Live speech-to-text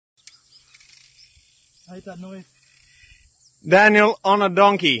I hate that noise. Daniel on a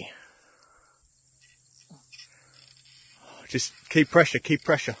donkey. Just keep pressure, keep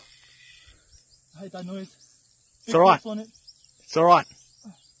pressure. I hate that noise. It's alright. It's alright.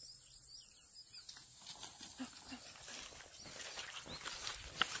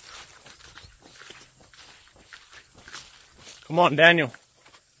 Come on, Daniel.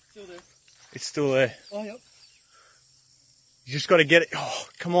 Still there. It's still there. Oh, yep. You just got to get it. Oh,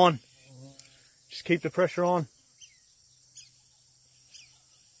 come on. Just keep the pressure on.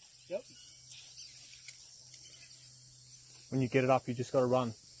 Yep. When you get it up, you just got to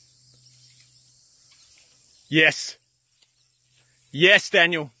run. Yes. Yes,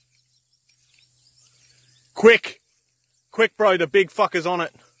 Daniel. Quick. Quick, bro. The big fucker's on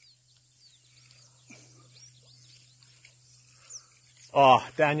it. Oh,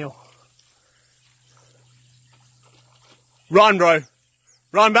 Daniel. Run, bro.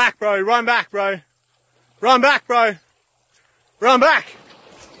 Run back, bro. Run back, bro. Run back, bro. Run back.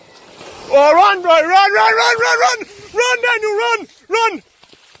 Oh, run, bro. Run, run, run, run, run. Run, Daniel. Run. Run.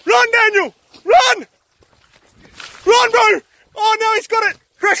 Run, Daniel. Run. Run, bro. Oh, no, he's got it.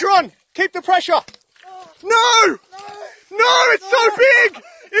 Pressure on. Keep the pressure. No. No, it's so big.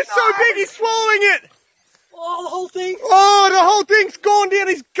 It's so big. He's swallowing it. Oh, the whole thing. Oh, the whole thing's gone down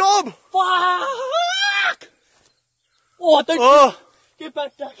his gob. Fuck. Oh, don't get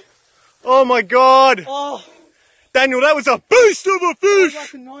back, Jack. Oh my God. Oh. Daniel, that was a beast of a fish.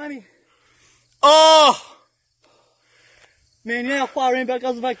 Like a 90. Oh. Man, you know how far I ran back?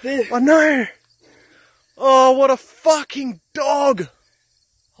 I was back there. I know. Oh, what a fucking dog.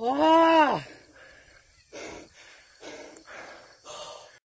 Ah.